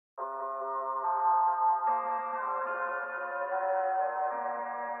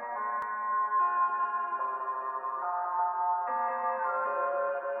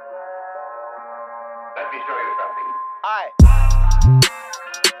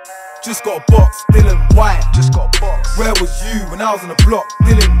Just got a box, Dillian Whyte. Just got a box. Where was you when I was on the block?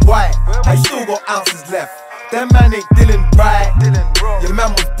 Dillian Whyte. I still got ounces left. Them man ain't Dillian right. Your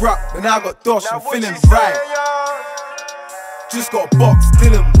man was bruck, but now I got dosh, I'm feeling right. Just got a box,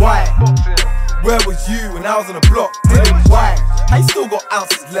 Dillian Whyte. Where was you when I was on the block? Dillian Whyte. I still got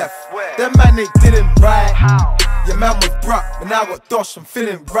ounces left. Them man ain't Dillian right. Your man was bruck, but now I got dosh, I'm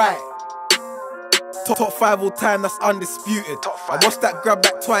feeling right. Top 5 all time, that's undisputed. I watched that grab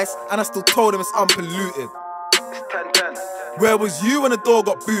back twice, and I still told him it's unpolluted. Where was you when the door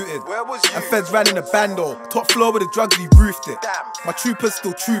got booted? And feds ran in the bando. Top floor with the drugs, we roofed it. My troopers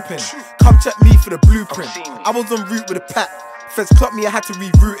still trooping. Come check me for the blueprint. I was en route with a pack. Feds clocked me, I had to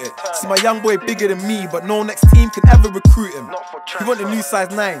reroute it. See my young boy bigger than me, but no next team can ever recruit him. He want the new size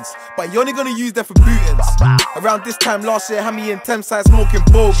 9s, but you only gonna use them for bootings. Around this time last year, had me in 10 size smoking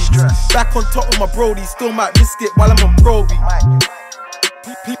bogies. Back on top with my brody, still might risk it while I'm on Proby.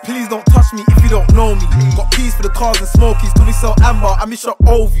 Please don't touch me if you don't know me. Got keys for the cars and smokies, cause we sell amber, I miss your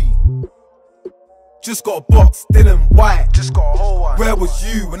Ovi. Just got a box, Dillian Whyte. Just got a whole one. Where was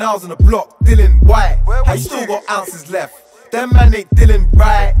you when I was on the block? Dillian Whyte. I still got ounces left. Them man ain't Dillian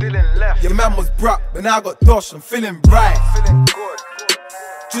right. Your man was bruck, but now I got dosh, I'm feeling right.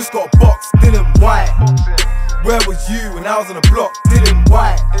 Just got a box, Dillian Whyte. Where was you when I was on the block? Dillian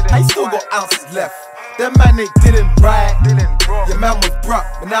Whyte. I still got ounces left. Them man ain't Dillian right. Your man was bruck,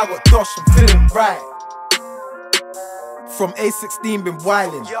 but now I got dosh, I'm feeling right. From A16 been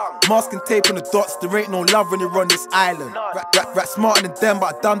wildin', mask and tape on the dots, there ain't no love when you're on this island. Rap smarter than them,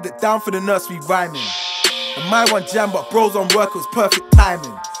 but I dumbed it down for the nursery rhyming. And my one jam, but bros on work, it was perfect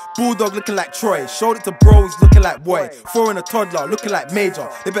timing. Bulldog looking like Troy, showed it to bros looking like boy. 4 and a toddler looking like Major,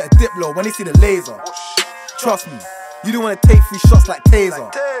 they better dip low when they see the laser. Trust me, you don't wanna take 3 shots like Taser.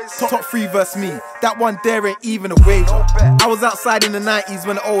 Top 3 versus me, that one there ain't even a wager. I was outside in the 90s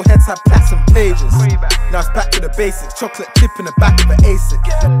when the old heads had platinum pages. Now it's back to the basics, chocolate chip in the back of an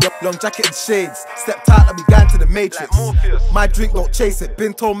ASIC. Long jacket and shades, stepped out like we going to the Matrix. My drink don't chase it,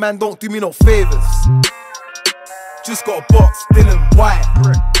 been told man don't do me no favors. Just got a box, Dillian Whyte.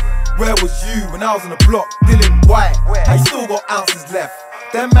 Where was you when I was on the block? Dillian Whyte. I still got ounces left.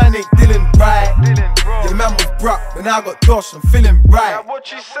 Them man ain't Dillian right. Your man was bruck, but now I got dosh, I'm feeling right.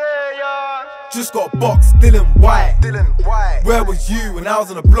 Just got a box, Dillian Whyte. Where was you when I was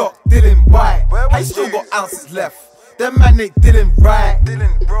on the block? Dillian Whyte. I still got ounces left. Them man ain't Dillian right.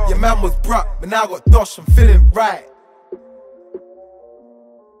 Your man was bruck, but now I got dosh, I'm feeling right.